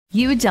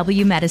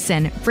UW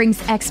Medicine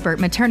brings expert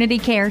maternity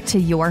care to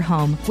your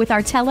home with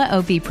our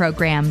Tele-OB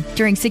program.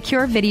 During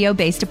secure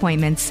video-based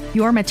appointments,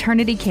 your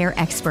maternity care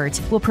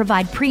expert will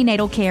provide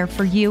prenatal care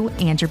for you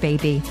and your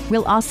baby.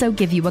 We'll also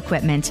give you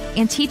equipment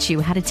and teach you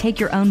how to take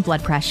your own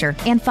blood pressure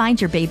and find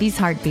your baby's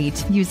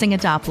heartbeat using a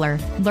Doppler.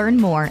 Learn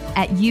more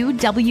at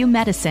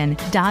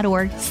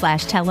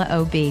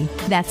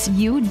uwmedicine.org/teleob. That's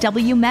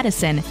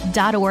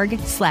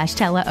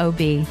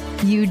uwmedicine.org/teleob.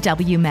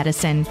 UW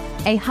Medicine,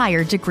 a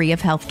higher degree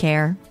of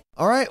healthcare.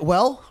 All right,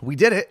 well, we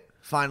did it,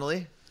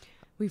 finally.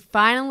 You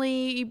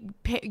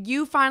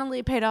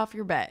finally paid off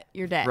your debt.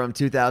 From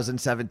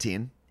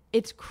 2017.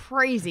 It's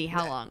crazy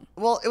how long.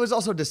 Well, it was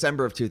also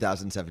December of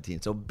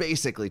 2017, so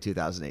basically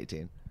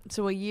 2018.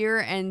 So a year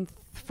and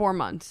 4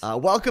 months.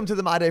 Welcome to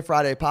the My Day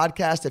Friday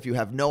podcast. If you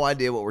have no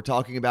idea what we're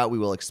talking about, we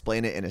will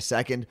explain it in a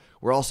second.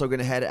 We're also going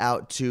to head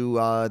out to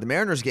the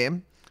Mariners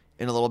game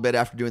in a little bit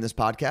after doing this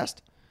podcast.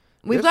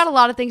 We've got a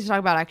lot of things to talk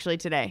about actually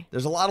today.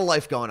 There's a lot of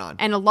life going on.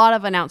 And a lot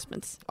of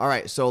announcements. All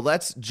right, so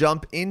let's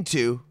jump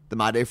into the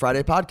My Day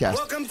Friday podcast.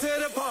 Welcome to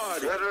the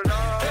party. Welcome to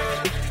the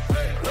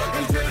party.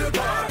 Welcome to the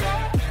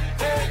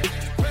party.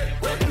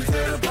 Welcome to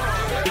the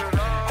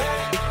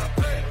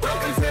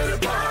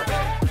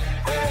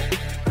party.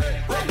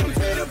 Welcome to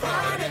the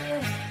party.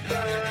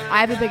 I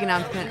have a big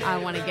announcement I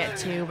want to get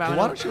to. But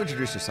Why don't you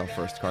introduce yourself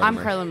first, Carla? I'm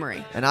Carla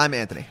Marie. And I'm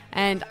Anthony.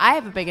 And I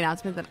have a big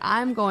announcement that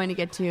I'm going to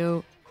get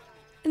to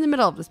in the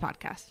middle of this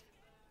podcast.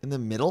 In the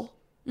middle?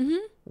 Mm-hmm.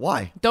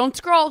 Why? Don't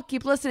scroll.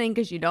 Keep listening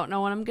because you don't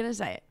know when I'm going to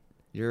say it.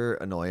 You're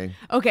annoying.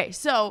 Okay,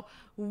 so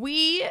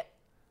we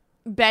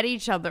bet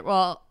each other.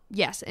 Well,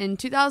 yes, in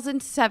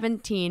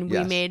 2017, we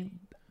Yes. made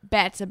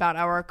bets about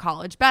our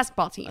college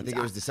basketball teams. I think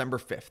it was December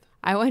 5th.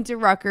 I went to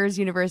Rutgers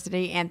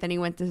University. Anthony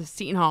went to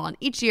Seton Hall. And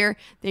each year,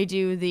 they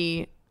do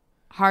the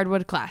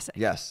Hardwood Classic.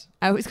 Yes.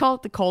 I always call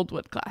it the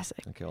Coldwood Classic.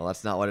 Okay, well,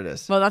 that's not what it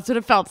is. Well, that's what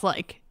it felt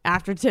like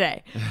after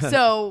today.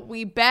 So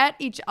we bet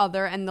each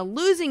other, and the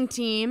losing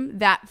team,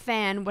 that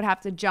fan would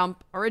have to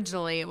jump.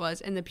 Originally, it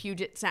was in the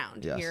Puget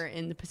Sound Yes. here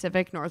in the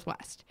Pacific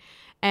Northwest.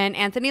 And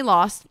Anthony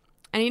lost,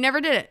 and he never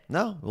did it.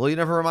 No? Well, you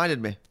never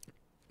reminded me.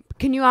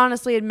 Can you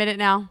honestly admit it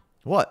now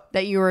What?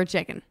 that you were a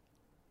chicken?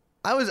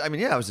 I was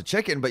a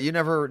chicken, but you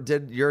never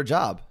did your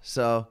job.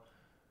 So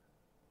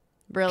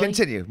Really?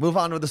 continue. Move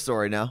on with the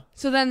story now.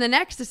 So then the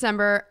next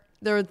December,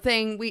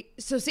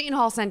 so Seton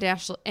Hall sent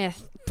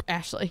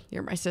Ashley,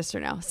 you're my sister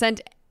now, sent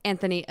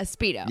Anthony a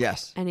Speedo.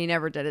 Yes. And he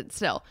never did it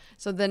still.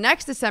 So the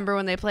next December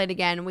when they played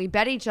again, we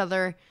bet each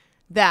other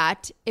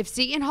that if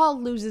Seton Hall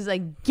loses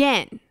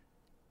again,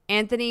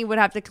 Anthony would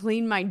have to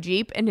clean my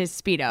Jeep in his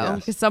Speedo Yes.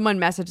 because someone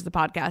messaged the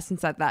podcast and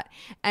said that.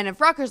 And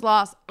if Rutgers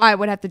lost, I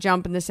would have to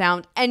jump in the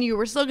Sound, and you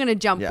were still going to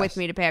jump Yes. with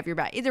me to pay off your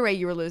bet. Either way,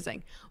 you were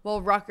losing. Well,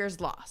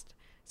 Rutgers lost.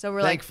 So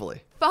we're Thankfully.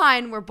 like,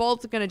 fine, we're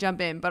both going to jump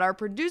in. But our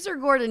producer,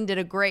 Gordon, did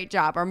a great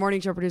job. Our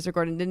morning show producer,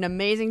 Gordon, did an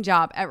amazing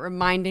job at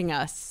reminding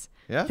us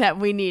Yeah. that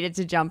we needed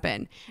to jump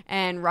in.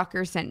 And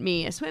Rutgers sent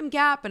me a swim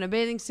cap and a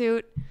bathing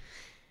suit.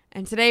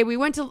 And today we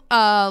went to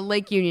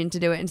Lake Union to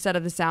do it instead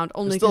of the Sound.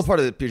 It's still part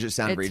of the Puget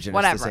Sound it's region.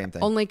 whatever. It's the same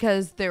thing. Only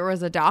because there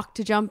was a dock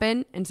to jump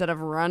in instead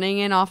of running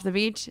in off the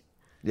beach.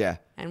 Yeah.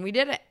 And we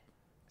did it.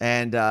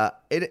 And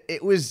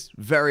it was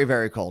very,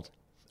 very cold.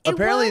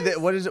 Apparently,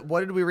 was. what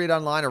did we read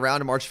online?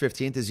 Around March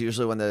 15th is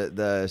usually when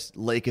the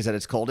lake is at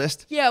its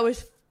coldest. Yeah, it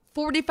was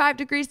 45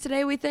 degrees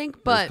today, we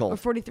think, but cold. or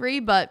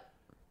 43, but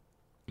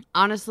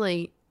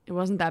honestly, it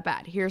wasn't that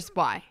bad. Here's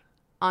why.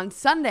 On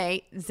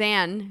Sunday,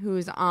 Zan,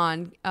 who's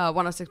on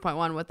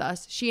 106.1 with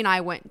us, she and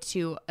I went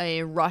to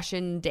a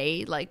Russian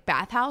day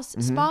bathhouse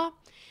spa,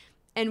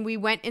 and we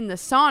went in the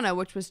sauna,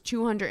 which was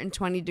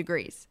 220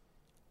 degrees.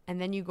 And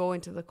then you go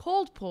into the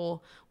cold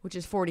pool, which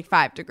is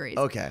 45 degrees.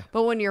 Okay.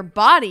 But when your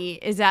body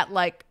is at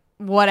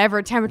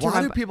whatever temperature.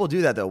 Why do people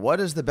do that, though? What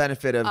is the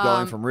benefit of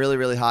going from really,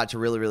 really hot to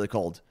really, really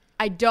cold?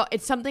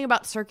 It's something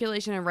about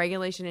circulation and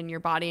regulation in your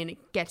body, and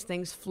it gets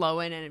things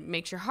flowing, and it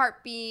makes your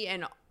heart beat,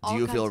 and all Do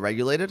you feel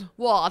regulated?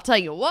 Well, I'll tell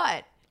you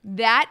what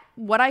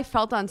I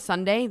felt on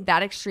Sunday,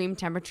 that extreme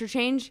temperature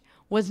change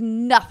was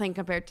nothing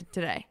compared to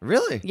today.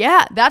 Really?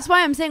 Yeah, that's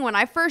why I'm saying when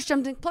I first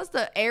jumped in, plus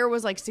the air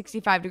was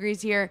 65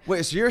 degrees here.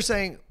 Wait, so you're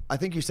saying, I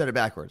think you said it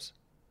backwards.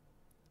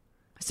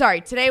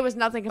 Sorry, today was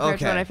nothing compared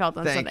to Okay, what I felt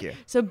on thank Sunday. you.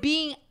 So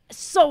being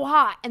so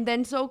hot and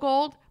then so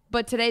cold,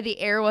 but today the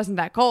air wasn't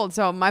that cold,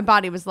 so my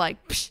body was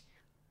like, psh,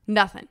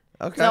 nothing.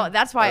 Okay. So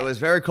that's why it was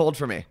very cold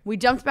for me. we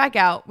jumped back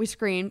out, we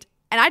screamed,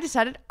 and I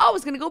decided I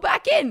was going to go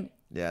back in.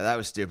 Yeah, that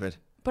was stupid.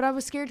 But I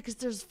was scared because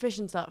there's fish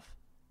and stuff.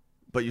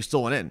 But you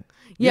still went in.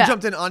 Yeah. You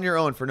jumped in on your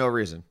own for no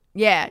reason.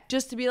 Yeah,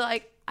 just to be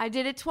like, I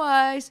did it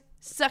twice.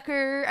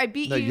 Sucker, I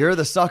beat No, you. you're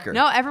the sucker.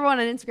 No, everyone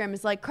on Instagram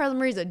is like, Carla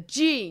Marie's a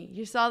G.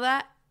 You saw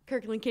that?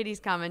 Kirkland Kitties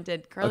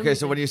commented. Carla Okay, Marie's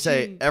so a when you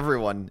say G.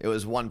 everyone, it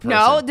was one person.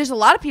 No, there's a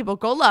lot of people.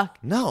 Go look.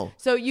 No.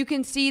 So you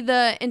can see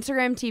the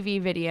Instagram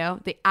TV video,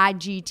 the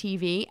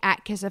IGTV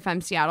at Kiss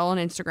FM Seattle on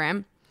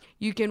Instagram.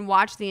 You can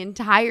watch the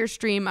entire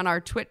stream on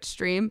our Twitch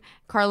stream,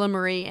 Carla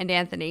Marie and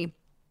Anthony.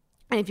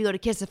 And if you go to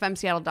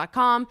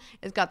kissfmseattle.com,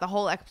 it's got the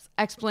whole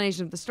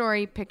explanation of the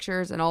story,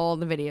 pictures, and all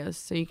the videos,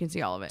 so you can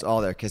see all of it. It's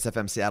all there,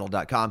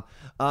 kissfmseattle.com.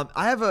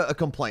 I have a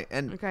complaint,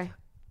 and Okay.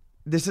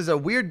 this is a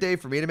weird day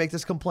for me to make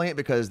this complaint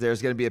because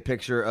there's going to be a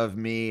picture of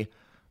me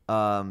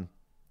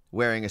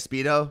wearing a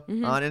Speedo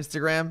on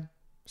Instagram,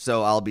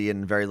 so I'll be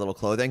in very little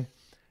clothing.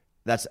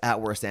 That's at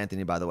Worst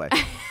Anthony, by the way.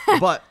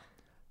 But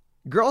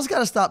girls got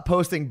to stop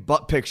posting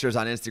butt pictures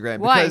on Instagram.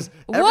 Why? Because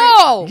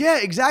Whoa! Yeah,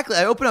 exactly.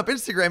 I open up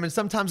Instagram, and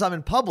sometimes I'm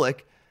in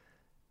public,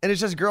 and it's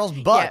just girls'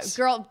 butts.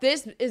 Yeah, girl,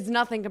 this is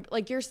nothing.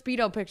 Like, your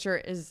Speedo picture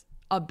is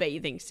a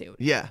bathing suit.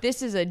 Yeah.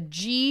 This is a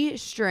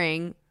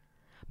G-string.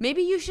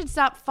 Maybe you should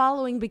stop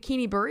following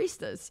bikini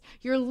baristas.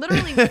 You're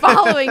literally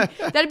following.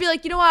 That'd be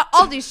like, you know what?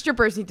 All these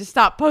strippers need to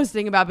stop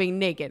posting about being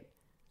naked.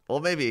 Well,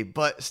 maybe,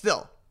 but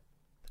still.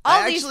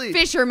 All these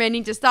fishermen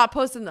need to stop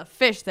posting the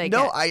fish they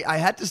No, get. I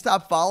had to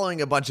stop following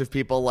a bunch of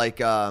people like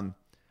a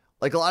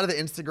lot of the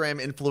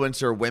Instagram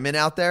influencer women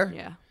out there.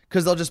 Yeah.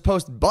 Because they'll just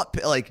post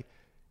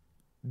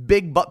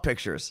big butt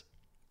pictures.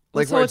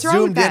 Like So where what's it's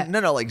wrong with zoomed that? in.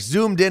 No, like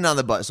zoomed in on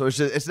the butt. So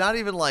it's not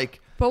even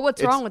like. But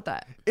what's it's- wrong with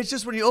that? It's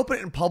just when you open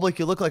it in public,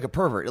 you look like a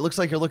pervert. It looks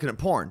like you're looking at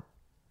porn,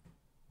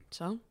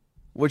 So?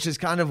 which is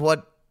kind of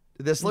what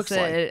this looks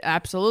like.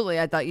 Absolutely.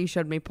 I thought you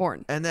showed me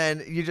porn. And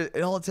then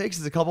all it takes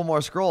is a couple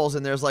more scrolls,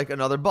 and there's like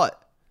another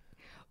butt.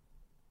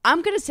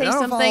 I'm going to say And I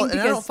don't something follow, and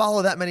I don't because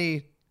follow that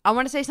many. I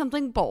want to say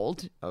something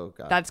bold. Oh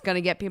god. That's going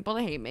to get people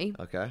to hate me.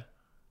 Okay.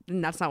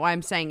 And that's not why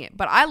I'm saying it.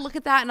 But I look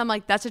at that and I'm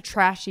like, that's a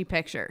trashy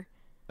picture.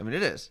 I mean,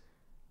 it is.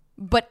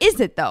 But is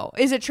it though?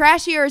 Is it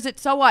trashy or is it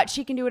so what?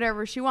 She can do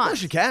whatever she No, wants.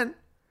 she can.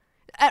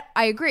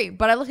 I agree.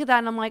 But I look at that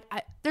and I'm like,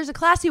 there's a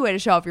classy way to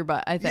show off your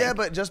butt, I think. Yeah,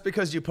 but just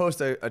because you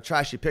post a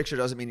trashy picture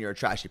doesn't mean you're a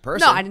trashy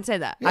person. No, I didn't say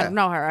that. I Yeah. don't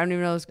know her. I don't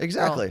even know this girl.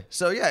 Exactly.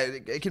 So yeah,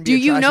 it can be. Do a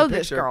you trashy know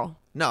this picture. girl?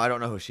 No, I don't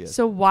know who she is.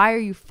 So why are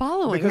you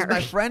following Because her?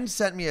 my friend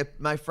sent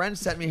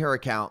me her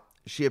account.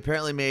 She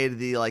apparently made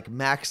the like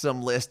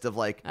Maxim list of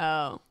like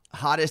Oh,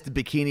 hottest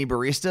bikini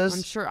baristas.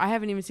 I'm sure. I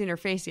haven't even seen her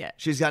face yet.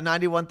 She's got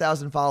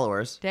 91,000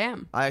 followers.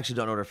 Damn. I actually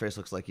don't know what her face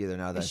looks like either.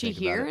 Now that Is I she think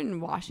here about it. in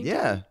Washington?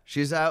 Yeah,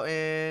 she's out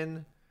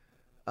in.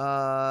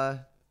 Oh,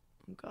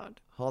 God.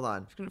 Hold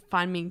on. She's going to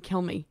find me and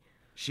kill me.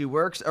 She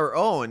works or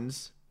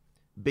owns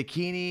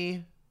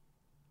Bikini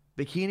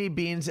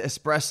Beans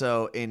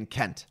Espresso in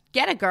Kent.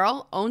 Get it,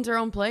 girl. Owns her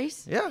own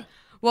place. Yeah.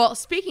 Well,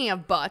 speaking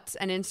of butts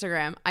and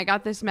Instagram, I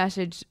got this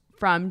message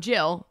from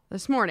Jill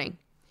this morning.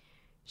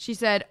 She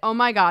said, oh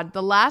my God,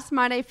 the last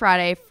My Day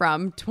Friday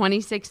from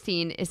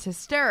 2016 is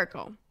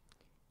hysterical.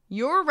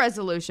 Your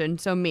resolution,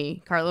 so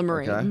me, Carla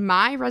Marie, Okay.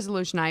 my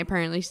resolution, I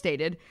apparently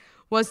stated,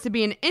 was to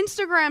be an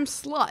Instagram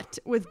slut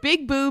with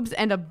big boobs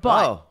and a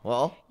butt. Oh,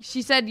 well.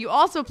 She said you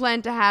also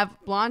plan to have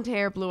blonde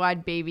hair,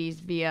 blue-eyed babies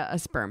via a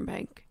sperm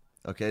bank.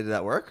 Okay, did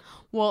that work?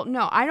 Well,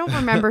 no, I don't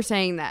remember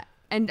saying that.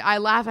 And I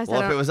laughed. I said,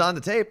 Well, if it was on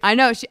the tape. I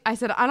know. I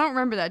said, I don't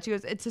remember that. She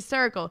goes, it's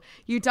hysterical.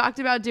 You talked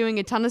about doing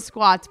a ton of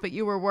squats, but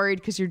you were worried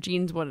because your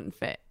jeans wouldn't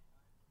fit.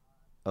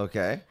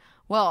 Okay.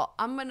 Well,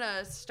 I'm going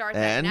to start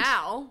that And?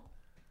 now,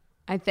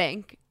 I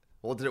think.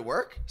 Well, did it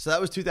work? So that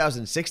was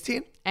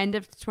 2016? End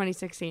of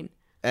 2016.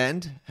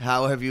 And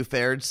how have you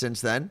fared since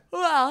then?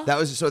 Well, That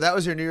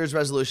was your New Year's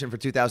resolution for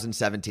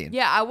 2017.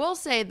 yeah, I will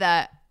say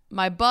that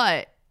my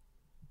butt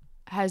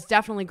has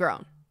definitely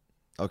grown.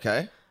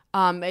 Okay.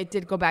 It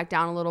did go back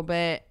down a little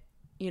bit.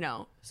 You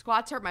know,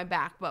 squats hurt my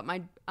back, but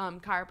my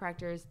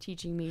chiropractor is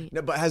teaching me.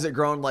 No, but has it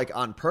grown like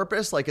on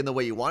purpose, like in the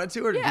way you wanted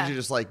to, or Yeah. did you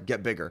just like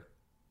get bigger?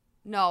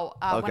 No,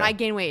 when Okay. I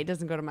gain weight, it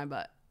doesn't go to my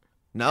butt.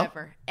 No.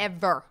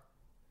 Ever.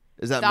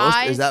 Is that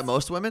Thighs?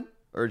 most women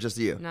or just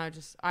you? No,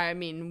 I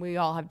mean, we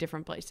all have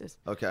different places.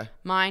 Okay.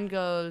 Mine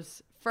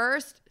goes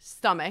first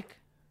stomach,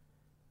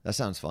 That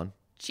sounds fun.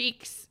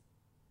 cheeks,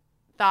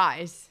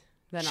 thighs,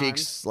 then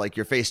Cheeks, arms. like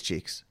your face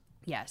cheeks.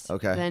 Yes.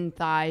 Okay. Then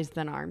thighs,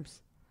 then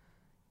arms.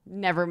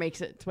 Never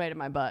makes its way to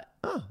my butt.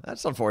 Oh,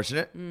 that's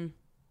unfortunate.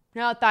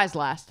 No, thighs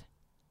last.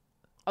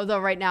 Although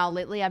right now,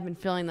 lately, I've been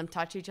feeling them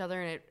touch each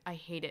other, and I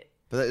hate it.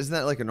 But isn't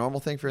that like a normal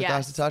thing for your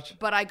thighs to touch?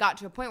 But I got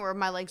to a point where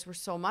my legs were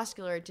so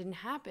muscular, it didn't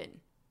happen.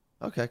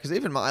 Okay, because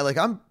even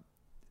I'm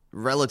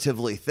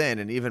relatively thin,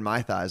 and even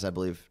my thighs, I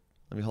believe.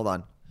 Let me hold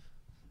on.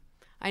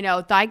 I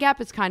know thigh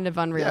gap is kind of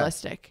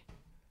unrealistic.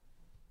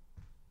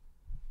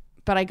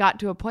 But I got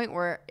to a point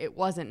where it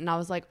wasn't, and I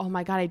was like, "Oh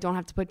my God, I don't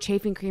have to put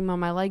chafing cream on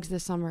my legs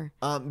this summer."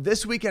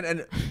 This weekend,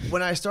 and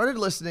when I started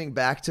listening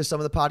back to some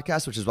of the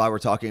podcasts, which is why we're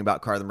talking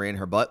about Carla Marie and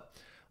her butt,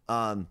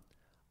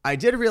 I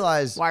did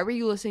realize Why were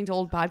you listening to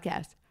old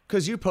podcasts?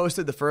 because you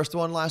posted the first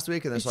one last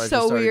week, and that's why I It's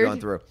just so started weird. going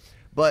through.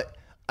 But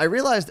I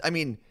realized, I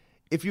mean,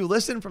 if you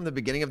listen from the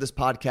beginning of this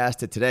podcast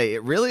to today,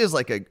 it really is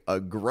like a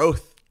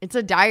growth. It's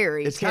a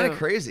diary. It's kind too. of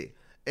crazy.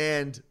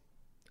 And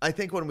I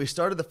think when we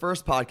started the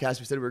first podcast,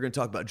 we said we were going to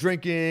talk about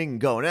drinking and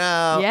going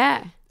out.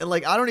 Yeah. And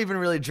like, I don't even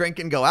really drink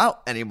and go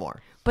out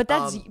anymore. But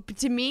that's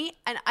to me,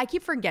 and I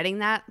keep forgetting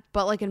that.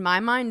 But like in my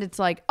mind, it's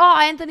like, oh,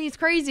 Anthony's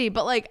crazy.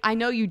 But like, I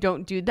know you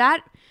don't do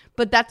that.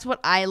 But that's what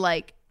I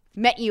like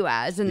met you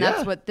as, and Yeah.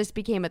 that's what this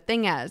became a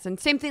thing as. And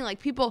same thing, like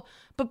people.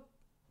 But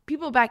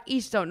people back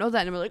east don't know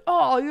that. And they're like,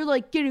 oh, you're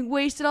like getting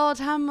wasted all the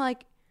time. I'm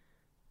like,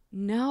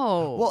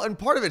 no. Well, and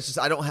part of it's just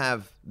I don't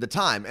have the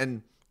time.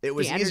 And it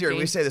was easier. And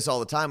we energy. say this all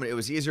the time. And it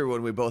was easier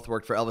when we both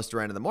worked for Elvis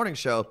Duran in the morning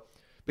show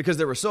because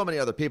there were so many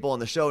other people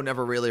and the show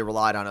never really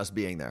relied on us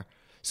being there.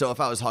 So if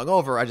I was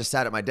hungover, I just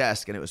sat at my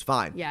desk and it was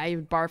fine. Yeah, you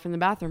barf in the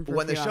bathroom for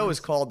When the show is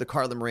called the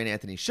Carla Marie and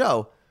Anthony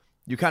Show,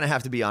 you kind of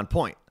have to be on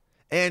point.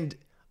 And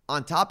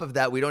on top of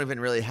that, we don't even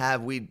really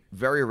we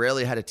very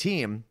rarely had a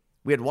team.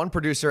 We had one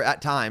producer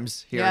at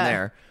times here and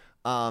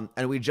there.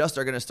 And we just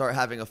are going to start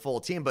having a full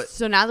team. But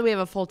So now that we have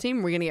a full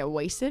team, we're going to get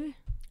wasted?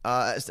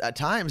 at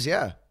times,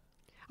 yeah.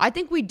 I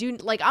think we do.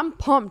 Like, I'm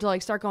pumped to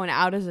like start going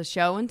out as a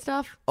show and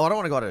stuff. Oh, I don't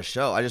want to go to a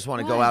show. I just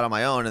want to go Why? out on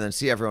my own and then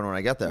see everyone when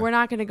I get there. We're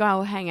not going to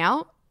go hang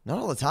out. Not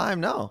all the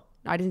time, no.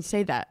 I didn't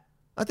say that.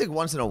 I think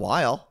once in a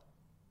while.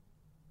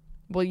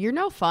 Well, you're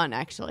no fun,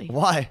 actually.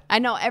 Why? I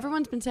know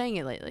everyone's been saying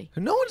it lately.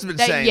 No one's been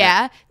That, saying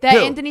yeah, that Who?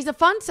 Anthony's a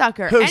fun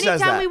sucker. Who says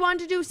Anytime that? we want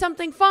to do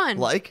something fun,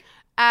 Like?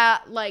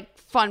 like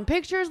fun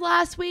pictures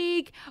last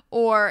week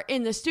or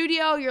in the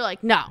studio, you're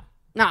like, no.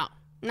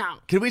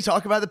 Can we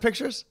talk about the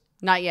pictures?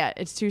 Not yet.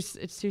 It's too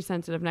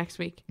sensitive. Next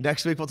week.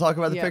 Next week we'll talk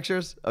about the Yeah.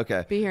 pictures?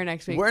 Okay. Be here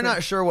next week. We're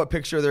not sure what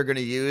picture they're going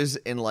to use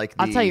in like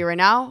the... I'll tell you right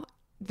now,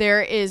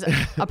 there is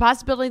a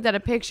possibility that a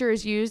picture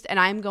is used, and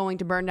I'm going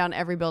to burn down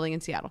every building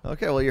in Seattle.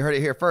 Okay, well, you heard it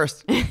here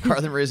first.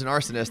 Carla Marie's an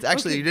arsonist.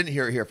 Actually, you didn't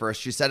hear it here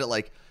first. She said it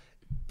like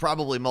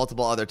probably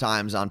multiple other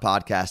times on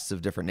podcasts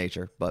of different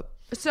nature. But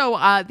So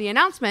the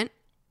announcement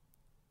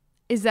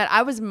is that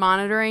I was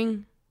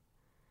monitoring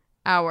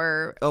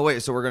our... oh,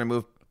 wait, so we're going to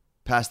move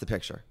past the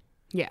picture.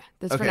 Yeah,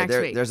 that's for Okay, next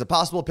week. there's a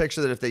possible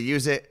picture that if they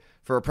use it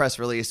for a press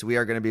release, we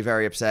are going to be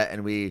very upset,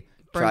 and we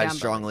Burn tried down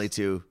strongly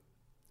to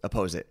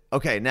oppose it.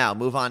 Okay, now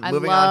move on. I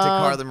Moving on to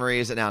love- Carla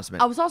Marie's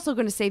announcement. I was also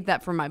going to save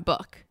that for my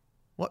book.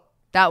 What?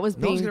 That was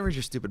No one's being... going to read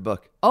your stupid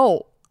book.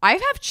 Oh, I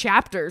have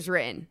chapters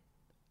written.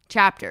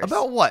 Chapters.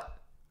 About what?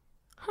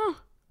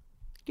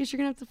 Guess you're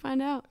going to have to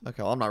find out.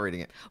 Okay, well, I'm not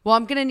reading it. Well,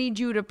 I'm going to need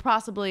you to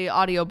possibly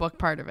audiobook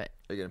part of it.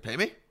 Are you going to pay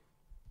me?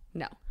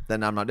 No.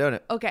 Then I'm not doing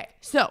it. Okay,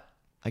 so...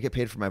 I get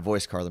paid for my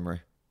voice, Carla Marie.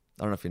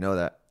 I don't know if you know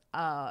that.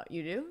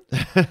 You do?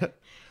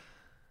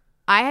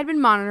 I had been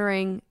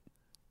monitoring,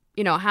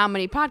 how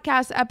many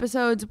podcast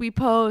episodes we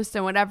post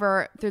and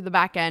whatever through the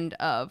back end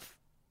of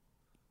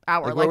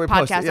our Like where we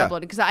post podcast it, yeah.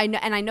 uploading. Because I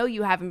know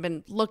you haven't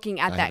been looking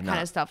at I that have kind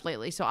not. of stuff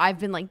lately. So I've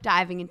been like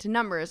diving into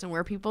numbers and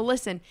where people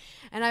listen.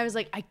 And I was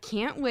like, I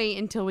can't wait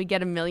until we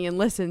get 1 million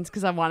listens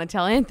because I want to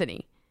tell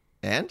Anthony.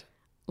 And?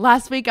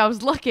 Last week I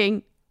was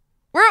looking.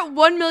 We're at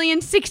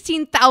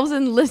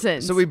 1,016,000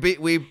 listens. So we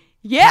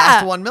Yeah.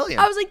 passed 1 million.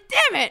 I was like,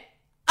 damn it.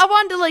 I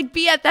wanted to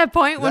be at that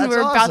point when That's we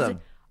were about to.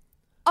 awesome.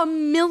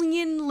 1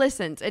 million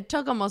listens. It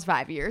took almost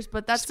 5 years,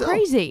 but that's Still.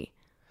 crazy.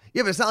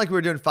 Yeah, but it's not like we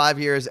were doing 5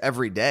 years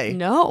every day.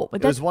 No,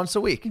 but It was once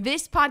a week.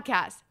 this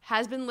podcast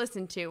has been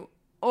listened to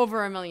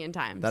over 1 million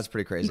times. That's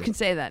pretty crazy. You can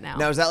say that now.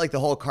 Now, is that like the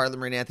whole Carla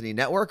Marie and Anthony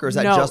network, or is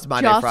that No, just My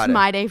Day Friday?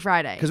 My Day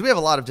Friday. Because we have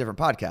a lot of different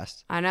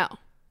podcasts. I know.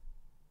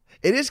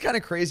 It is kind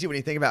of crazy when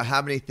you think about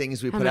how many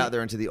things we put many- out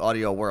there into the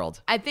audio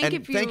world. I think and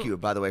if you- thank you,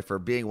 by the way, for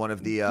being one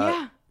of the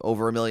Yeah.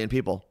 over 1 million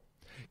people.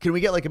 Can we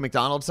get like a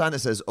McDonald's sign that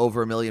says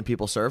over 1 million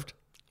people served?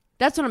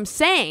 That's what I'm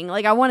saying.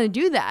 I want to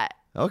do that.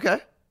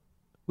 Okay.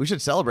 We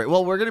should celebrate.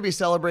 Well, we're going to be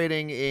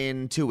celebrating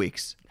in 2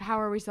 weeks How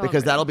are we celebrating?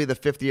 because that'll be the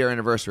 5th-year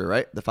anniversary,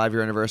 right? The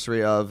 5-year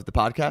anniversary of the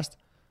podcast.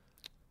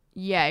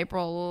 Yeah,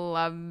 April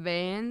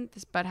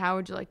 11th. But how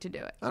would you like to do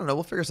it? I don't know.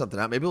 We'll figure something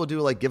out. Maybe we'll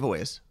do like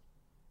giveaways.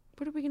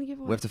 What are we going to give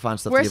away? We have to find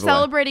stuff We're to give away.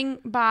 celebrating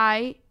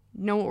by,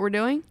 know what we're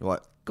doing?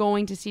 What?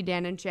 Going to see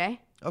Dan and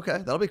Shay. Okay,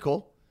 that'll be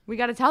cool. We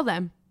got to tell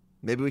them.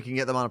 Maybe we can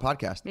get them on a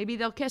podcast. Maybe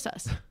they'll kiss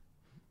us.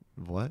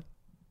 What?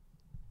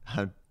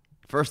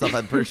 First off,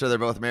 I'm pretty sure they're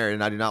both married,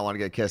 and I do not want to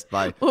get kissed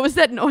by What was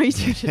that noise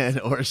you just... Dan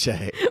or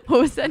Shay. What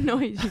was that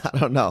noise you I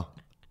don't know.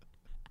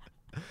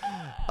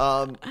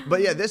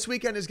 But yeah, this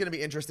weekend is going to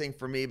be interesting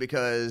for me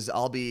because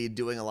I'll be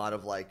doing a lot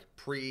of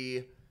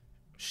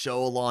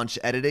pre-show launch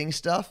editing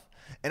stuff,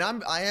 and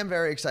I am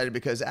very excited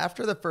because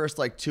after the first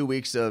 2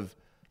 weeks of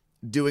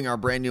doing our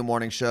brand new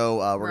morning show,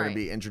 we're going Right. to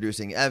be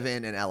introducing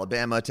Evan and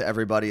Alabama to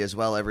everybody as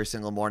well every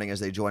single morning as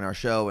they join our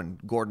show, and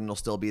Gordon will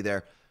still be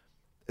there.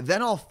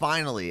 Then I'll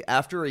finally,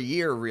 after a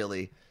year,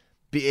 really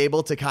be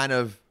able to kind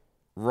of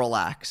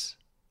relax.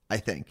 I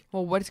think.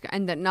 Well,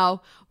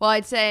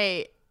 I'd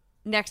say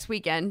next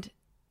weekend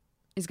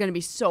is going to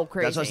be so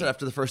crazy. That's what I said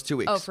after the first 2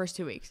 weeks. Oh, first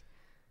 2 weeks.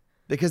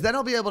 Because then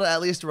I'll be able to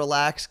at least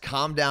relax,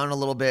 calm down a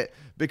little bit.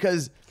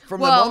 Because from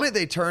Well- the moment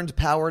they turned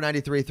Power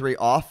 93.3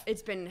 off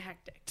It's been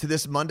hectic. to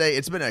this Monday,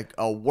 it's been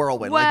a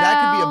whirlwind.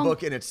 That could be Well- a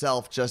book in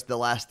itself, just the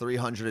last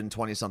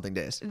 320 something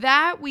days.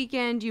 That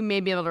weekend, you may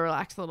be able to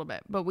relax a little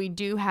bit, but we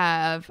do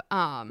have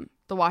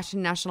the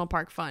Washington National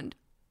Park Fund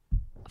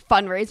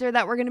fundraiser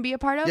that we're going to be a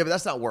part of. Yeah, but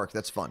that's not work.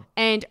 That's fun.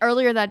 And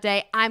earlier that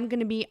day, I'm going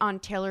to be on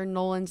Taylor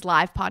Nolan's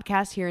live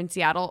podcast here in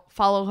Seattle.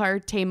 Follow her,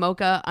 Tay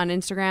Mocha, on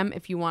Instagram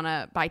if you want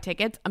to buy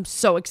tickets. I'm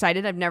so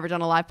excited. I've never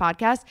done a live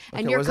podcast.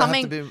 And what you're does that have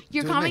coming to do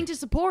you're with coming me? to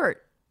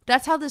support.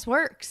 That's how this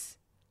works.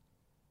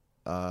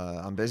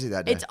 I'm busy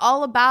that day. It's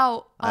all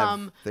about I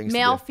have things to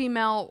male do.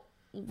 female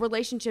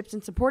relationships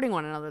and supporting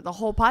one another. The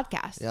whole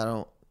podcast. Yeah, I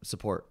don't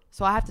support.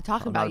 So I have to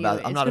talk about you. I'm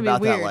It's not gonna be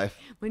about that weird life.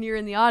 when you're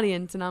in the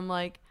audience and I'm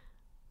like,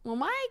 well,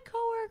 my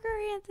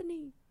coworker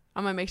Anthony.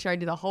 I'm gonna make sure I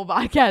do the whole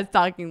podcast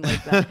talking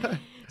like that.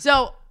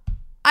 So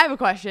I have a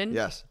question.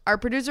 Yes. Our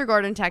producer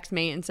Gordon texted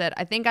me and said,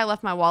 I think I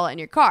left my wallet in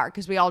your car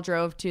because we all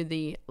drove to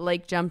the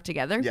lake jump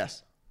together.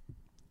 Yes.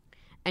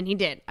 And he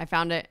did. I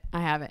found it. I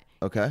have it.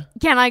 Okay.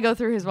 Can I go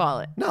through his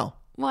wallet? No,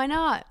 Why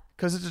not?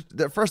 because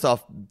first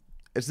off,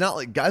 it's not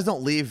like guys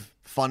don't leave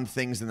fun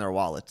things in their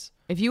wallets.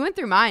 If you went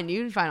through mine,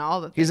 you'd find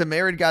all the things. He's a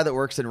married guy that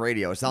works in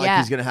radio. It's not Yeah. like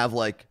he's gonna have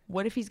like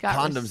What if he's got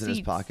condoms in his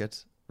receipts?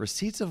 pockets.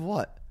 Receipts of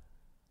what?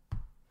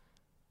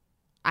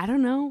 I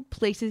don't know.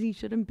 Places he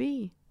shouldn't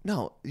be.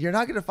 No, you're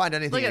not gonna find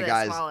anything Look in at a this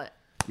guy's. wallet.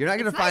 You're not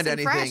gonna It's find nice and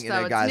anything fresh, in though.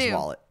 a It's guy's new.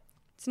 wallet.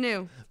 It's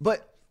new.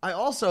 But I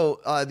also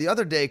the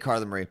other day,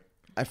 Carla Marie,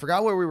 I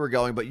forgot where we were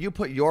going, but you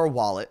put your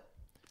wallet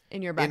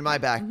In your backpack. in my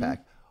backpack.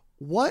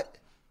 What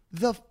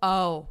the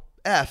Oh.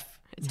 F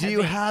It's do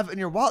you heavy. have in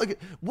your wallet?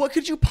 What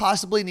could you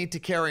possibly need to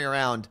carry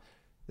around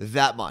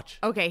that much?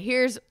 Okay,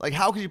 here's Like,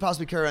 how could you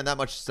possibly carry around that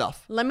much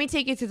stuff? let me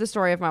take you through the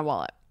story of my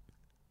wallet.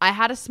 I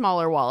had a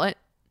smaller wallet,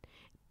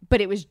 but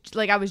it was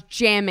like I was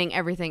jamming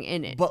everything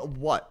in it. But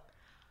what?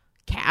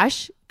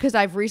 Cash, because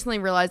I've recently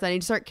realized I need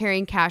to start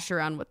carrying cash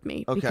around with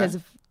me Okay. because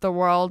of the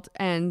world,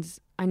 and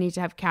I need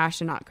to have cash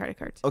and not credit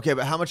cards. Okay,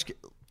 but how much?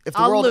 If the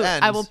I'll world loot.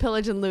 ends, I will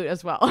pillage and loot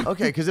as well.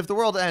 Okay, because if the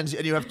world ends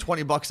and you have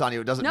 $20 on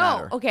you, it doesn't No,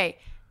 matter. okay.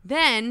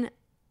 Then,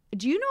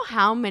 do you know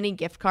how many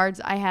gift cards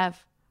I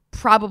have?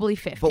 Probably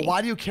 50. But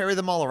why do you carry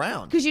them all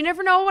around? Because you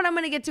never know when I'm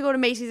going to get to go to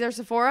Macy's or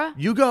Sephora.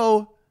 You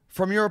go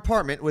from your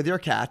apartment with your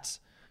cats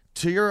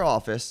to your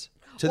office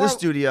to the Or-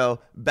 studio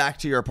back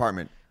to your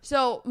apartment.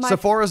 So my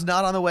Sephora's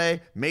not on the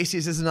way.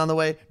 Macy's isn't on the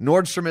way.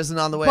 Nordstrom isn't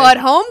on the way. but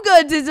Home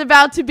Goods is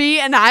about to be,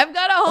 and I've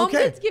got a Home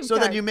okay, Goods gift so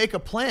card. then you make a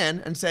plan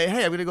and say,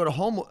 "Hey, I'm going to go to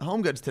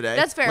Home Goods today.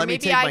 That's fair. Let maybe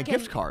me take I my can,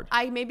 gift card."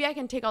 Maybe I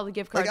can take all the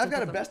gift cards. Like I've and got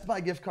put a them- Best Buy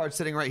gift card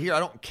sitting right here. I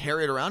don't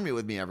carry it around me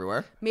with me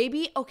everywhere.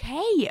 Maybe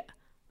okay.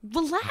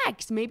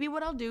 Relax. Maybe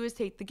what I'll do is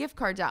take the gift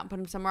cards out and put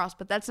them somewhere else,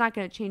 but that's not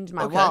going to change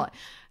my Okay. wallet.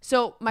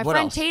 So my What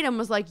friend else? Tatum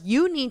was like,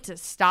 "You need to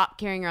stop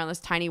carrying around this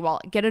tiny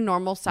wallet. Get a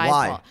normal size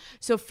Why? wallet."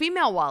 So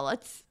female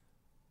wallets,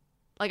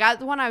 like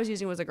the one I was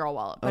using was a girl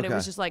wallet, but it Okay.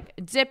 was just like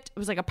zipped. It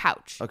was like a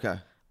pouch. Okay.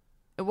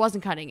 It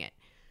wasn't cutting it.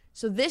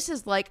 So this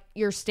is like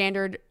your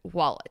standard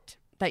wallet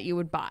that you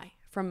would buy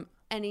from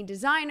any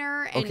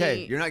designer.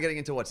 Okay, you're not getting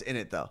into what's in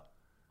it though.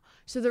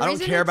 So the I don't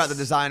reason care about the it's-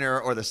 designer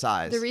or the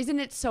size. The reason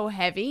it's so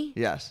heavy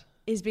Yes.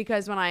 is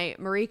because when I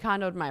Marie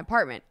Kondoed my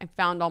apartment, I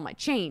found all my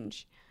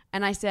change.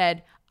 And I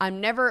said, where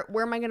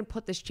am I going to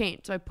put this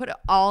change? So I put it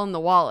all in the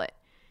wallet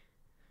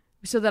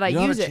so that I You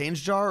don't use have a it.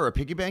 change jar or a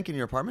piggy bank in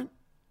your apartment?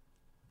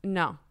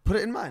 No. Put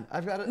it in mine.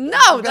 I've got it.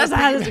 No, that's not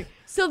how this works.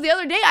 So the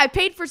other day I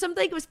paid for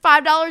something. It was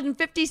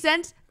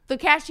 $5.50. The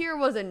cashier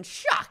was in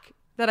shock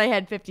that I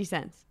had 50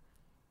 cents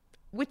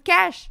with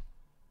cash.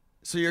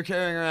 So you're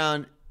carrying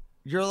around.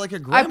 You're like a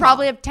grandma. I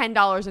probably have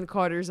 $10 in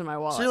quarters in my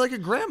wallet. So you're like a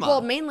grandma.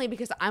 Well, mainly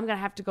because I'm going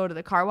to have to go to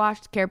the car wash,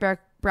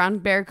 Brown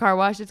Bear car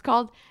wash it's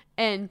called,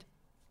 and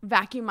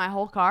vacuum my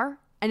whole car.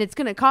 And it's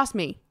going to cost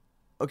me.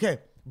 Okay,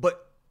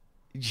 but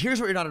here's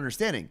what you're not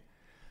understanding.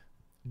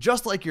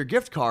 Just like your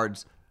gift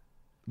cards,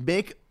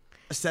 make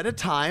a set a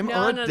time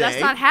or a No, day. that's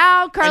not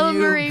how Carla and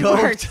you Marie go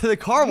works. to the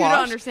car You wash.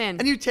 don't understand.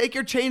 And you take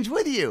your change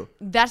with you.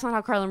 That's not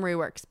how Carla Marie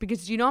works.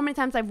 Because you know how many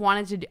times I've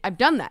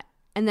done that.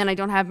 And then I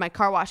don't have my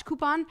car wash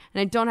coupon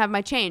and I don't have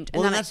my change. And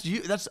Well, then then that's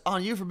you. That's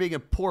on you for being a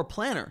poor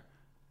planner.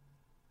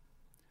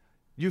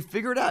 You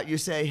figure it out. You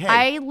say, "Hey,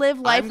 I live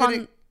life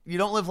on- You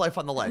don't live life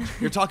on the ledge.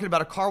 You're talking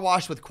about a car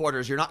wash with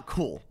quarters. You're not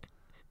cool.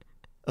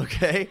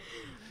 Okay.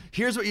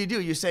 Here's what you do.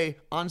 You say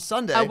on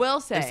Sunday. I will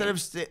say- instead of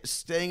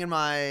staying in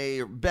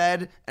my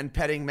bed and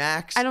petting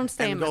Max. I don't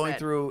stay and in my going bed.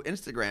 through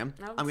Instagram.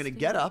 I don't I'm going to stay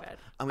get in my up. bed.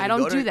 I'm I gonna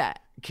don't go do to that.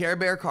 Care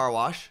Bear Car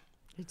Wash,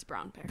 it's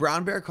Brown Bear.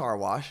 Brown Bear Car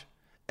Wash,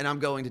 and I'm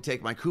going to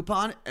take my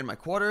coupon and my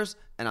quarters,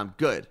 and I'm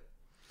good.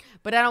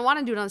 But I don't want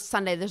to do it on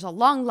Sunday. There's a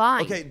long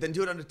line. Okay, then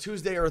do it on a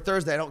Tuesday or a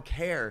Thursday. I don't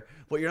care.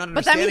 What you're not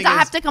But that understanding means I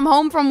have is- to come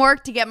home from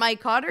work to get my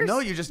quarters? No,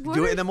 you just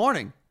do it in the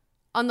morning.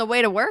 On the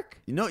way to work?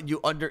 You know,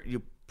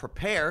 you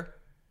prepare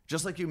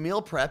just like you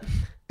meal prep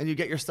and you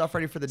get your stuff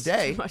ready for the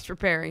day. Too much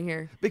preparing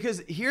here.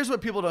 Because here's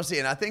what people don't see,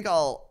 and I think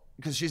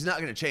because she's not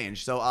going to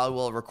change, so I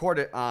will record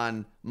it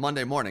on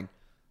Monday morning.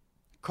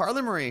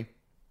 Carla Marie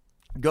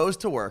goes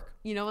to work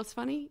You know what's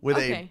funny? with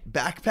Okay. a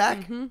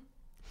backpack,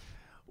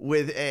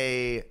 with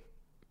a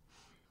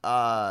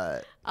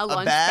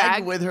lunch bag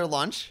bag. with her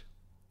lunch,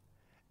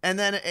 and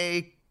then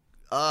a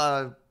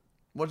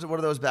what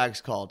are those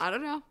bags called? I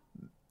don't know.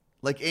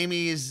 Like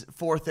Amy's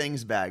 4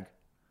 Things bag.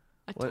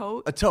 A What?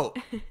 tote? A tote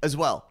as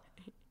well.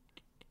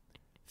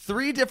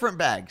 3 different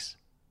bags.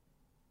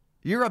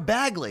 You're a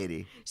bag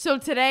lady. So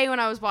today when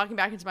I was walking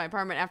back into my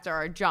apartment after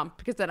our jump,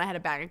 because then I had a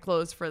bag of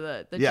clothes for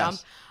the Yes. jump,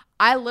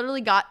 I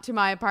literally got to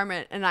my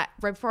apartment and right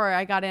before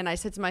I got in, I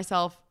said to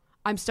myself,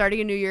 I'm starting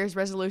a New Year's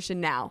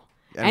resolution now.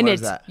 And what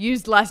it's is that?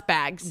 used less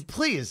bags.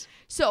 Please.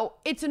 So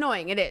it's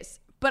annoying. It is.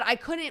 But I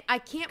can't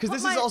Because put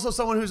this my, is also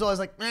someone who's always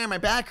like, man, my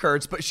back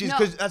hurts. But No.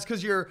 that's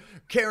because you're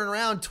carrying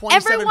around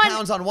 27 Everyone-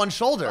 pounds on one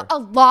shoulder. a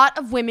lot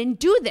of women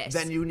do this.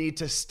 Then you need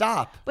to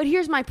stop. But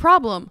here's my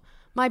problem.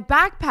 My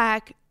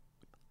backpack,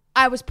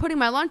 I was putting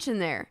my lunch in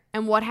there.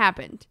 And what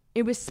happened?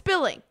 It was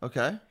spilling.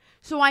 Okay.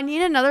 So I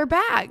need another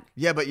bag.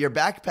 Yeah, but your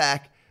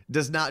backpack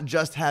does not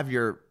just have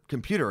your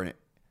computer in it.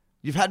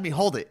 You've had me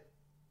hold it.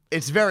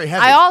 It's very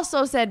heavy. I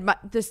also said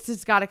this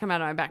has got to come out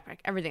of my backpack.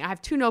 Everything. I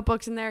have 2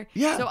 notebooks in there.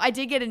 Yeah. So I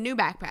did get a new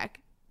backpack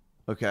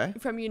Okay.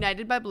 from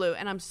United by Blue,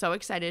 and I'm so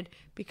excited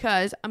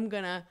because I'm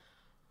gonna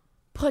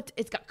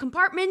it's got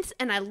compartments,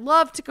 and I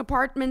love to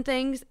compartment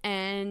things,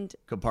 and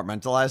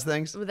Compartmentalize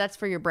things. well, that's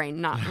for your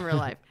brain, not in real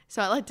life.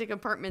 So I like to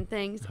compartment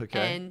things,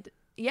 Okay. and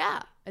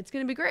yeah, it's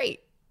gonna be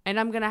great, and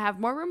I'm gonna have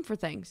more room for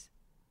things.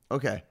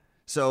 Okay.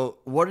 So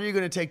what are you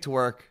going to take to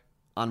work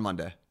on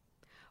Monday?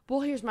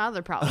 Well, here's my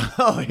other problem.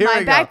 Oh, here My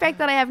we go. backpack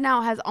that I have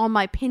now has all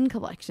my pin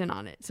collection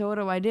on it. So what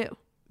do I do?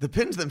 The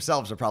pins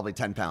themselves are probably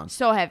 10 pounds.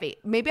 So heavy.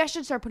 Maybe I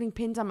should start putting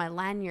pins on my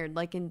lanyard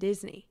like in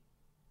Disney.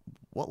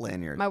 What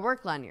lanyard? My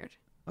work lanyard.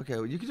 Okay,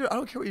 well, you can do. I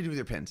don't care what you do with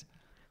your pins.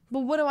 But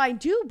what do I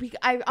do? Because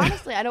I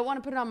honestly, I don't want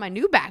to put it on my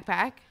new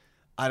backpack.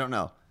 I don't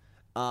know.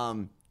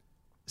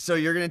 So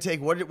you're going to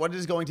take what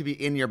is going to be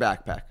in your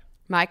backpack?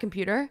 My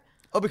computer,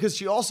 Oh, because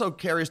she also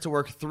carries to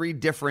work 3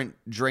 different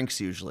drinks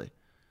usually.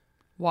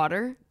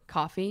 water,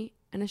 coffee,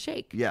 and a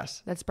shake.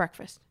 Yes. That's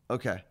breakfast.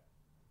 Okay.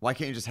 Why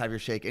can't you just have your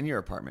shake in your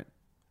apartment?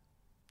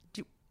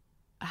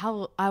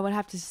 How I would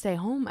have to stay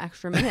home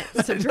extra minutes to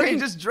You can drink.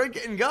 just drink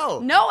it and go.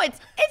 No, it's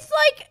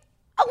like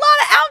a lot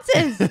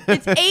of ounces.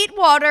 It's 8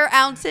 water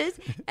ounces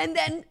and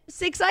then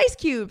 6 ice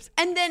cubes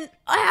and then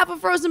I have a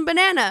frozen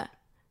banana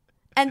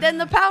and then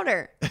the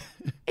powder.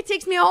 It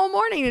takes me a whole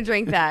morning to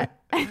drink that.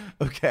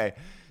 Okay.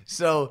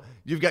 So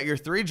you've got your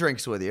 3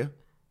 drinks with you.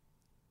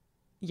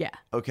 Yeah.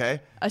 Okay.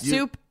 A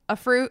soup, a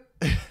fruit,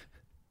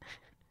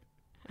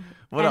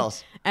 What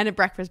else? and a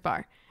breakfast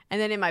bar. And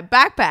then in my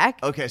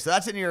backpack, Okay, so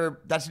that's in your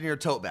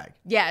tote bag.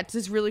 yeah, it's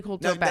this really cool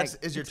tote bag.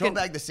 Is your It's tote gonna-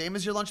 bag the same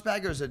as your lunch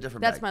bag, or is it a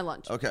different That's bag? my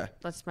lunch. Okay.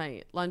 That's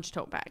my lunch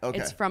tote bag. Okay.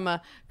 It's from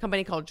a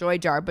company called Joy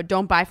Jar, but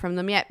don't buy from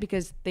them yet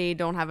because they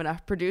don't have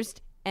enough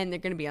produced and they're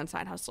going to be on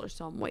Side Hustler,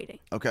 so I'm waiting.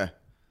 Okay.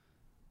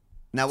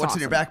 Now, what's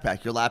in your awesome.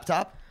 backpack? Your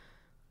laptop?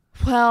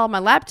 Well, my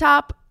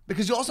laptop,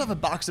 Because you also have a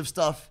box of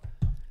stuff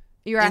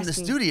you're in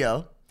asking. the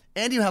studio,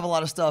 and you have a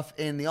lot of stuff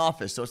in the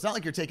office. So it's not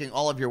like you're taking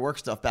all of your work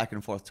stuff back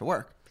and forth to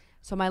work.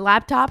 So my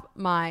laptop,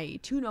 my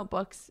 2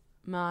 notebooks,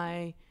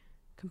 my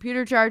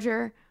computer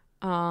charger,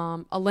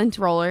 a lint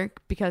roller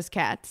because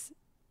cats,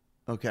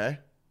 Okay.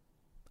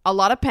 a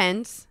lot of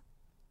pens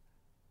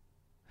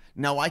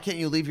Now, why can't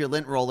you leave your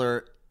lint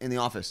roller in the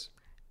office?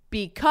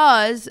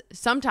 because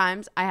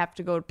sometimes I have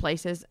to go to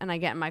places and I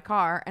get in my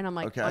car and I'm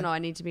like, Okay. oh no, I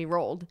need to be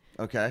rolled.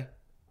 Okay.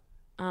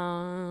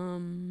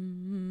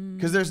 Um,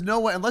 Because there's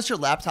no way, unless your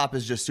laptop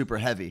is just super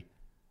heavy.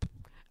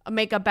 a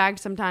makeup bag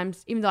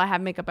sometimes, even though I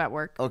have makeup at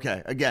work.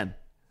 Okay, again.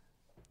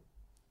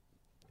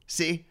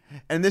 See?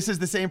 And this is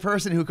the same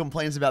person who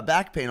complains about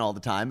back pain all the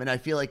time. And I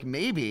feel like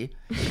maybe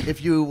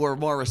if you were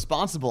more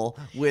responsible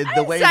with the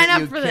didn't way sign that up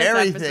you for this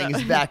carry episode.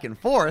 things back and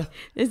forth,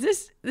 This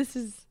is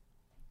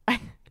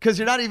because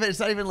it's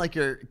not even like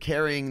you're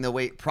carrying the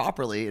weight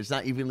properly. It's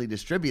not evenly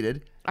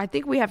distributed. I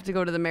think we have to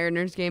go to the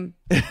Mariners game.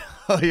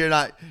 Oh, you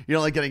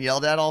don't like getting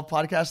yelled at all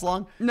podcast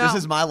long? No. This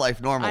is my life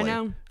normally.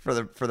 I know. For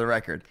the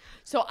record.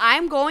 So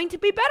I'm going to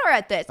be better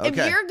at this. If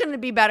Okay. you're going to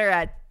be better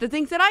at the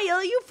things that I yell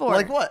at you for.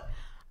 Like what?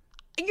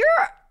 You're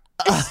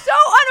so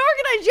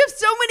unorganized. You have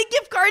so many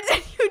gift cards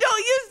and you don't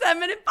use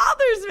them and it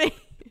bothers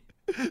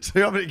me. So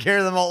you want me to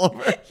carry them all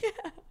over?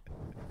 Yeah.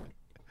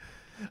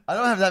 I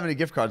don't have that many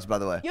gift cards, by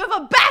the way. You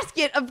have a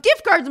basket of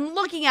gift cards. I'm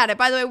looking at it.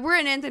 By the way, we're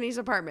in Anthony's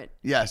apartment.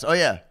 Yes. Oh,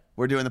 yeah.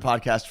 We're doing the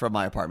podcast from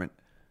my apartment.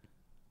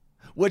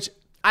 Which,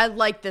 I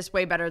like this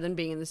way better than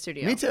being in the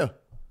studio. me too.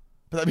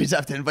 But that means I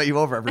have to invite you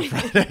over every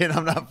Friday, and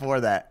I'm not for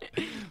that.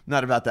 I'm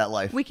not about that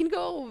life. We can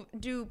go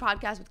do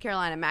podcasts with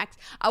Caroline and Max.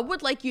 I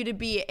would like you to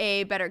be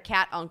a better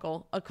cat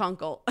uncle, a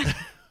kunkle.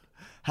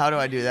 How do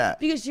I do that?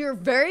 Because you're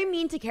very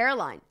mean to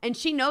Caroline, and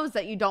she knows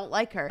that you don't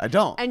like her. I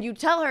don't. And you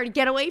tell her to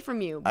get away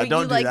from you, I but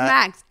don't you do like that.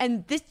 Max.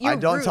 And this, you're I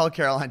don't rude. tell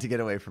Caroline to get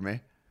away from me.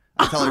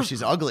 I tell her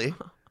she's ugly.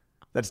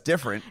 That's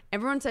different.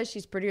 Everyone says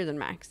she's prettier than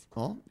Max.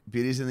 Well,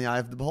 beauty's in the eye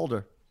of the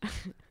beholder.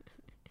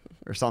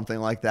 Or something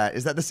like that.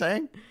 Is that the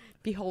saying?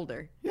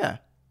 Beholder. Yeah.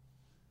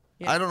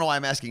 Yeah. I don't know why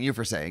I'm asking you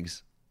for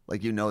sayings.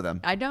 Like you know them.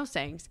 I know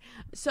sayings.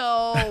 So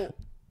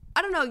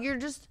I don't know.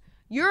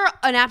 You're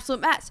an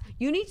absolute mess.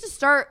 You need to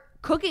start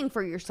cooking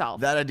for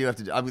yourself. That I do have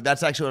to do. I mean,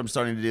 that's actually what I'm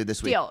starting to do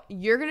this week. Deal.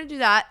 You're gonna do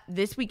that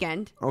this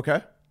weekend,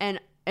 Okay. and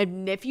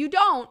if you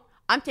don't,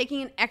 I'm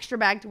taking an extra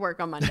bag to work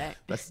on Monday.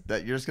 You're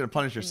just going to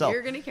punish yourself.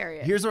 You're gonna carry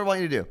it. Here's what I want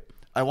you to do.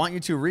 I want you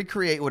to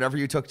recreate whatever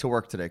you took to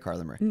work today,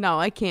 Carla Marie. No,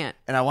 I can't.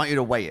 And I want you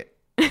to weigh it.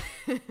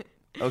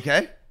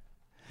 Okay?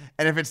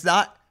 And if it's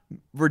not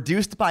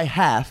reduced by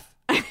half,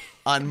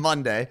 on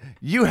Monday,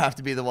 you have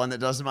to be the one that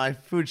does my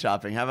food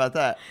shopping. How about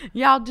that?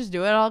 Yeah, I'll just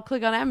do it. I'll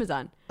click on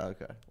Amazon.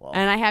 Okay. Well,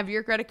 And I have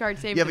your credit card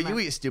saved. yeah, in but you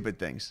my- eat stupid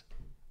things.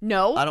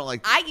 No. I don't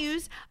like-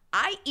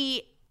 I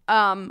eat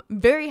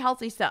very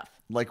healthy stuff.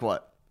 Like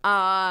what?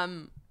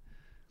 Um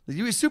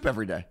You eat soup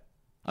every day.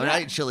 I mean, Yeah.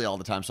 I eat chili all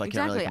the time, so I can't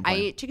Exactly. really I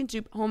complain. eat chicken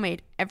soup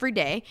homemade every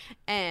day,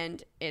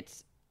 and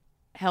it's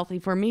healthy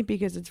for me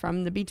because it's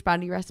from the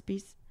Beachbody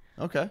recipes.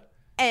 Okay.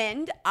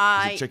 And Is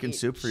I it chicken eat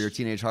soup for your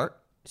teenage heart?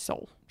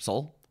 soul.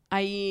 Soul?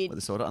 I eat With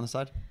a soda on the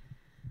side?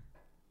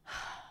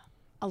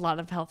 a lot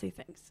of healthy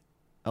things,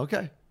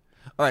 Okay.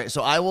 All right,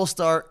 so I will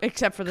start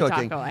except for the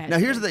cooking. taco. I had Now,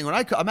 here's today. the thing. When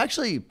I cook,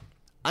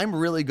 I'm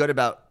really good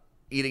about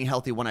eating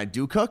healthy when I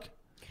do cook.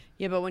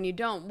 Yeah, but when you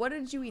don't, what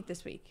did you eat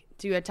this week?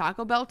 So you had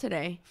Taco Bell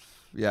today,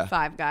 Yeah.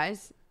 Five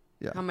Guys.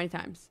 Yeah. How many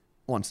times?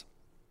 Once.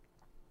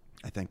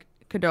 I think.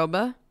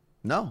 Qdoba.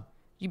 No.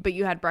 But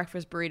you had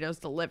breakfast burritos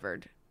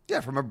delivered.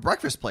 Yeah, from a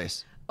breakfast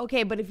place.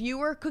 Okay, but if you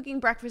were cooking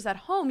breakfast at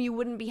home, you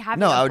wouldn't be having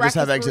No, a I would just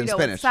have breakfast eggs and burrito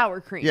with spinach. sour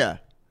cream. Yeah.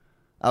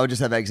 I would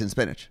just have eggs and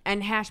spinach.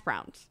 And hash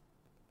browns.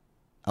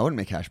 I wouldn't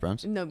make hash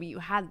browns. No, but you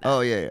had that.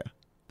 Oh, yeah, yeah.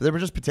 But they were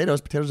just potatoes.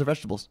 Potatoes are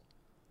vegetables.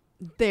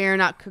 They're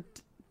not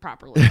cooked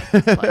properly at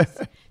this place.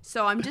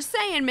 So I'm just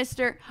saying,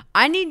 mister,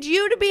 I need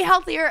you to be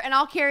healthier and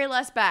I'll carry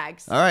less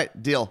bags. All right,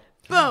 deal.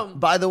 Boom.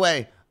 By the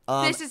way,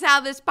 This is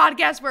how this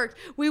podcast works.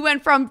 We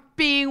went from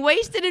being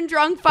wasted and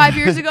drunk 5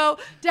 years ago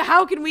to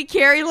how can we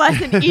carry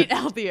less and eat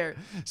healthier.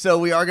 so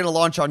we are going to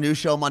launch our new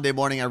show Monday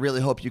morning. I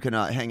really hope you can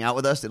hang out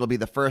with us. It'll be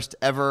the first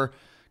ever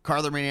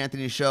Carla Marie and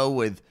Anthony show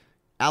with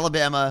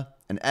Alabama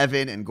and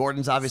Evan, and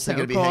Gordon's obviously So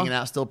going to be cool. hanging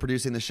out, still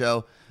producing the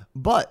show.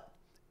 But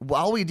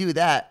while we do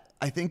that,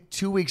 I think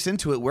 2 weeks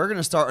into it, we're going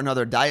to start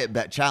another diet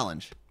bet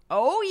challenge.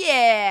 Oh,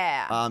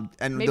 yeah.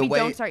 And Maybe the way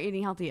don't start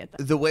eating healthy yet,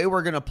 though. the way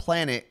we're going to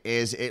plan it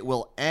is it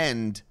will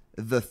end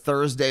the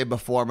Thursday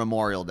before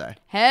Memorial Day.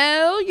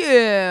 Hell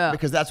yeah.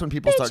 Because that's when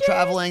people start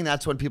traveling.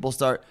 That's when people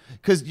start.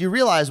 Because you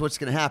realize what's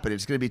going to happen.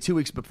 It's going to be 2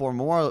 weeks before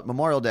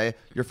Memorial Day.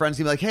 Your friend's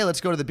going to be like, hey,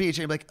 let's go to the beach. And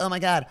you're like, oh my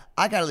God,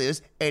 I got to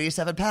lose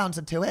 87 pounds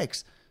in 2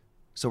 weeks.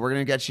 So we're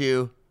going to get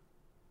you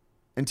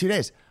in 2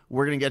 days.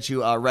 We're going to get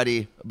you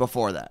ready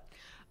before that.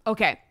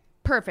 Okay,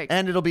 perfect.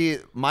 And it'll be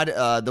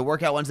the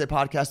Workout Wednesday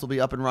podcast will be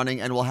up and running,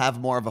 and we'll have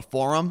more of a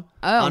forum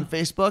Oh. on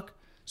Facebook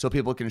so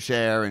people can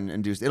share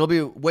and do. It'll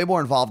be way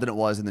more involved than it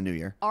was in the new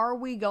year. Are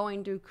we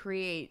going to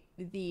create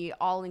the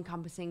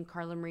all-encompassing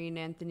Carla Marie and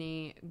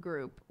Anthony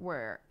group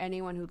where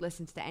anyone who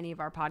listens to any of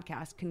our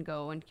podcasts can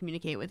go and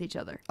communicate with each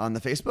other? On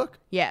the Facebook?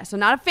 Yeah, so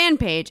not a fan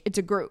page, it's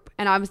a group.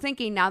 And I was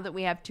thinking now that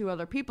we have 2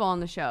 other people on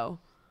the show,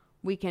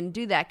 we can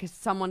do that because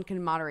someone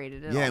can moderate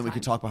it at all Yeah, and we could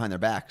times. talk behind their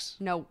backs.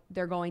 No,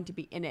 they're going to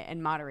be in it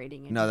and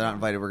moderating it. No, they're not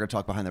invited. We're going to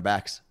talk behind their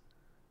backs.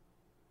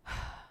 I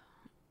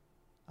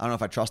don't know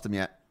if I trust them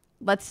yet.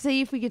 Let's see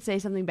if we could say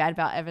something bad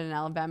about Evan and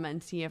Alabama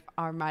and see if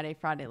our My Day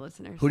Friday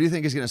listeners. Who do you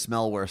think is going to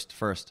smell worst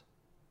first?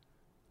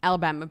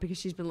 Alabama, because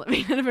she's been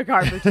living out of a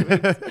car for 2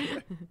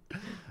 weeks.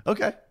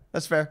 Okay,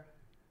 that's fair.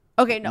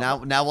 Okay,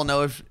 no. Now we'll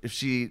know if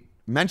she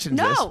mentions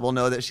No. this, we'll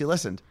know that she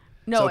listened.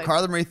 No, So it-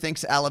 Carla Marie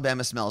thinks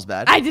Alabama smells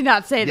bad. I did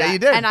not say that. Yeah, you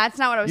did. And that's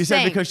not what I was You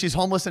saying. said because she's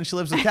homeless and she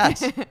lives with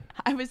cats.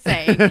 I was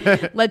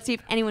saying, let's see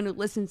if anyone who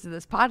listens to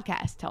this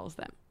podcast tells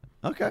them.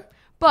 Okay.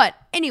 But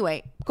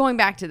anyway, going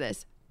back to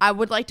this, I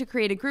would like to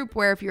create a group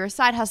where if you're a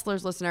Side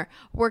Hustlers listener,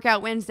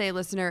 Workout Wednesday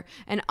listener,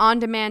 an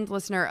on-demand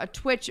listener, a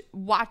Twitch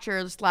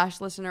watcher /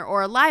 listener,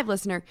 or a live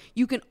listener,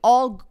 you can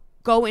all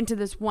go into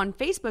this one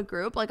Facebook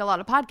group like a lot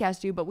of podcasts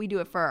do, but we do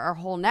it for our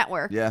whole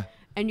network. Yeah.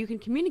 And you can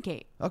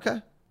communicate. Okay.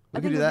 We I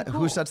can think do it'd that. be Who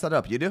cool. sets that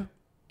up? You do?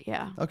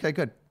 Yeah, Okay,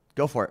 good.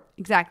 Go for it.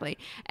 exactly.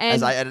 And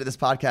As I edit this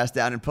podcast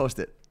down and post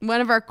it. one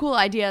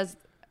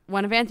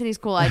of Anthony's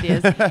cool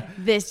ideas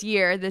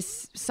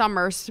this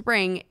summer,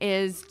 spring,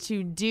 is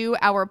to do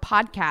our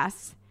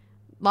podcasts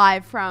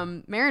live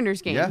from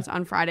Mariners games Yeah.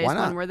 on Fridays Why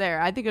not? when we're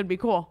there. I think it would be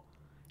cool.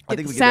 I Get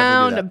think the we could definitely do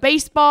sound that. of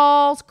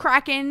baseballs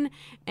cracking,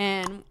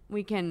 and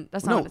we can.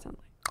 That's not No. what it sounds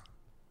like.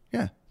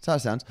 Yeah, that's how it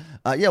sounds.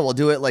 Yeah, we'll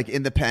do it like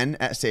in the pen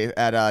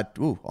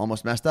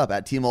almost messed up,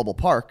 at T-Mobile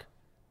Park.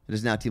 It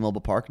is now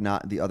T-Mobile Park,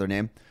 not the other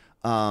name.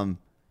 And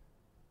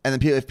then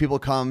if people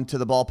come to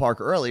the ballpark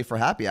early for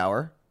happy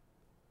hour,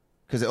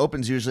 because it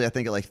opens usually I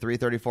think at like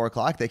 3:30, 4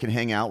 o'clock, they can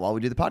hang out while we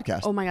do the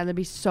podcast. Oh my god, that'd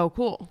be so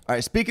cool. All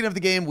right, speaking of the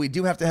game, we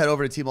do have to head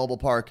over to T-Mobile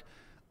Park.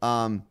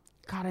 God,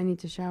 I need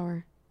to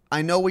shower.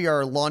 I know we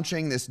are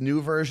launching this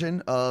new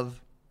version of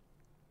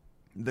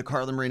the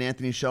Carla Marie and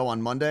Anthony show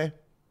on Monday,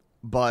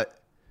 but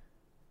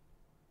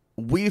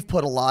we've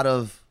put a lot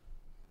of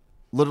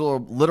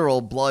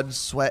literal blood,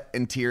 sweat,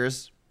 and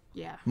tears,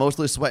 Yeah.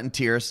 mostly sweat and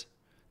tears,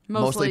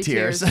 Mostly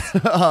tears.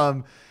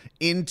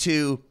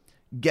 into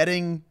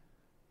getting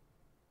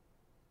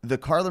the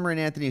Carla Marie and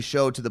Anthony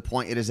show to the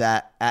point it is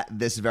at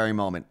this very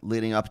moment,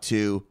 leading up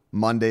to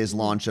Monday's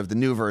launch of the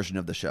new version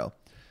of the show.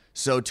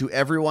 So to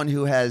everyone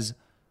who has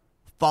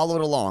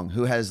followed along,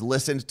 who has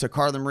listened to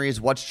Carla Marie's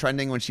What's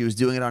Trending when she was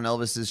doing it on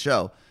Elvis's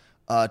show,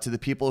 to the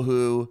people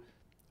who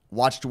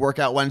watched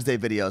Workout Wednesday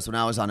videos when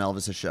I was on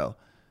Elvis's show,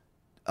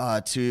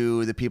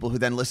 to the people who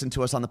then listened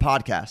to us on the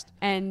podcast,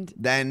 And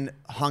then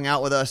hung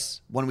out with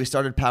us when we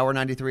started Power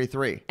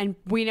 93.3. and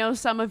we know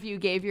some of you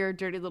gave your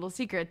dirty little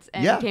secrets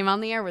and Yeah. came on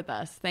the air with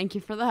us. Thank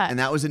you for that. And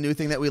that was a new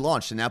thing that we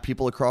launched, and now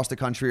people across the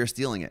country are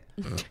stealing it.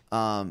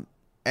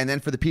 And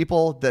then for the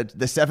people,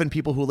 the 7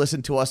 people who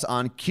listened to us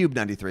on Cube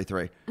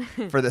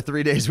 93.3 for the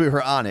 3 days we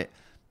were on it,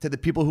 to the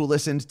people who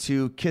listened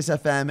to Kiss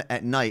FM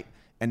at night,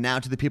 and now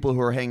to the people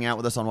who are hanging out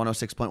with us on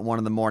 106.1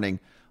 in the morning,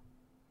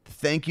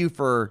 thank you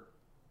for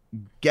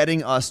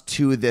getting us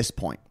to this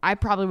point. I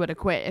probably would have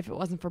quit if it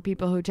wasn't for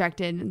people who checked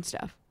in and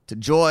stuff. To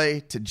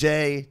Joy, to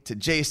Jay, to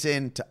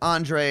Jason, to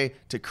Andre,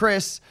 to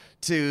Chris,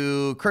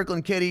 to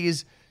Kirkland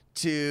Kitties,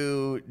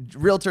 to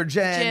Realtor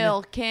Jen,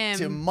 Jill, Kim.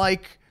 to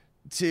Mike,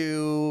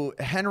 to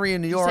Henry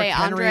in New York, say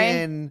Henry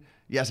Andre? in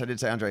yes, I did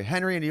say Andre.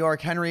 Henry in New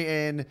York,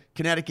 Henry in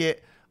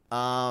Connecticut.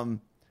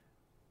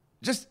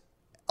 Just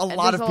a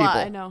lot of there's people a lot,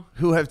 I know.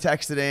 who have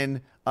texted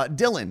in.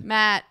 Dylan,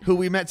 Matt. who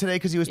we met today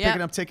because he was Yep.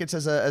 picking up tickets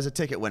as a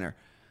ticket winner.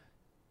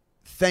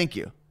 Thank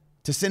you.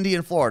 To Cindy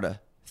in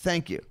Florida,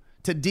 thank you.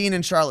 To Dean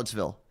in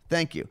Charlottesville,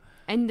 thank you.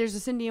 And there's a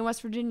Cindy in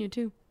West Virginia,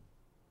 too.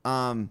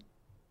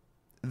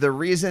 The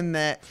reason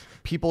that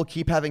people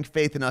keep having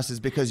faith in us is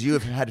because you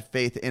have had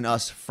faith in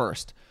us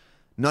first.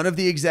 None of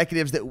the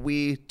executives that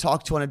we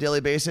talk to on a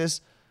daily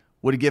basis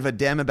would give a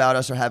damn about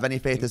us or have any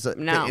faith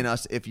No. in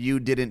us if you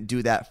didn't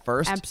do that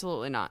first.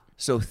 Absolutely not.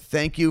 So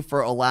thank you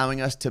for allowing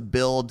us to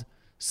build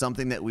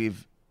something that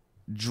we've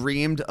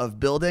dreamed of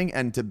building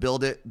and to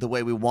build it the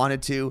way we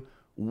wanted to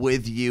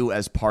with you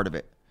as part of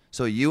it.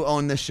 So you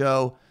own the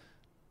show.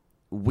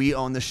 We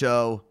own the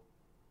show.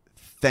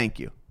 Thank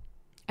you.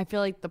 I feel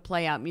like the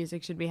play out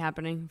music should be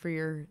happening for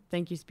your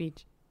thank you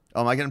speech.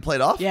 Oh, am I getting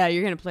played off? Yeah,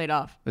 you're going to play it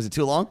off. Is it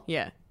too long?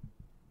 Yeah.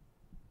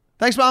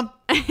 Thanks, Mom.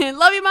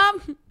 Love you,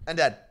 Mom. And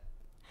Dad.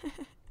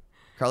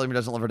 Carly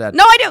doesn't love her dad.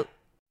 No, I do.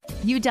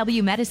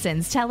 UW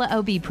Medicine's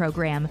Tele-OB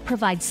program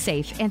provides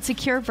safe and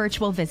secure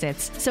virtual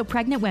visits so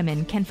pregnant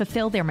women can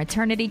fulfill their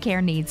maternity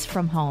care needs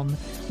from home.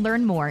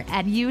 Learn more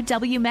at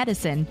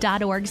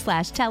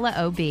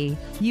uwmedicine.org/teleob.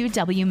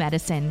 UW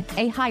Medicine,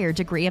 a higher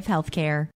degree of healthcare.